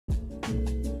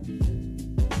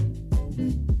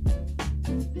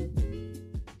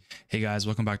Guys,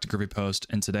 welcome back to groovyPost,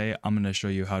 and today I'm going to show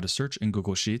you how to search in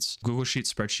Google Sheets. Google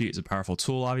Sheets spreadsheet is a powerful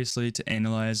tool, obviously, to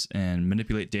analyze and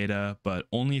manipulate data, but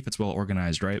only if it's well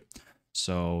organized, right?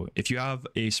 So if you have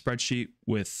a spreadsheet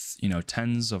with,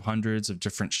 tens of hundreds of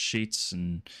different sheets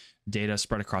and data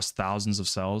spread across thousands of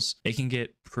cells, it can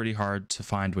get pretty hard to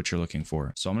find what you're looking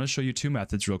for. So I'm going to show you two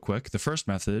methods real quick. The first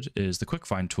method is the quick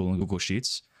find tool in Google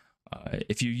Sheets.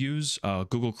 If you use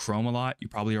Google Chrome a lot, you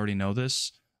probably already know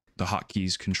this. The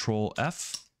hotkey Control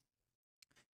F.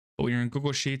 But when you're in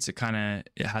Google Sheets, it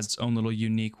has its own little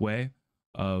unique way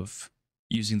of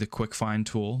using the quick find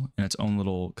tool in its own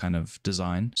little kind of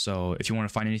design. So if you want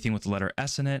to find anything with the letter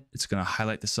S in it, it's going to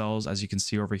highlight the cells, as you can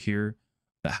see over here,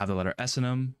 that have the letter S in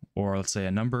them, or let's say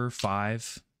a number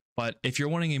 5. But if you're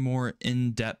wanting a more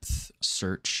in-depth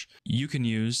search, you can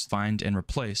use Find and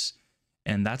Replace,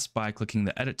 and that's by clicking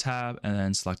the Edit tab and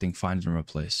then selecting Find and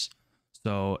Replace.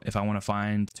 So if I want to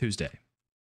find Tuesday,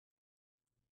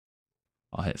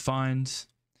 I'll hit Find.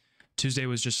 Tuesday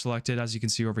was just selected, as you can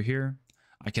see over here.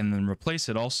 I can then replace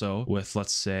it also with,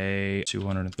 let's say,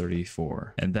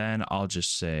 234. And then I'll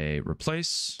just say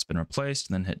Replace. It's been replaced,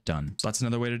 and then hit Done. So that's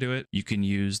another way to do it. You can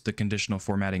use the conditional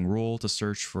formatting rule to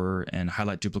search for and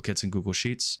highlight duplicates in Google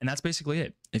Sheets. And that's basically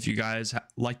it. If you guys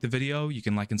like the video, you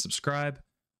can like and subscribe.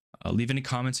 Leave any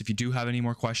comments if you do have any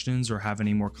more questions or have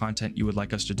any more content you would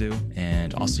like us to do,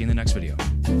 and I'll see you in the next video.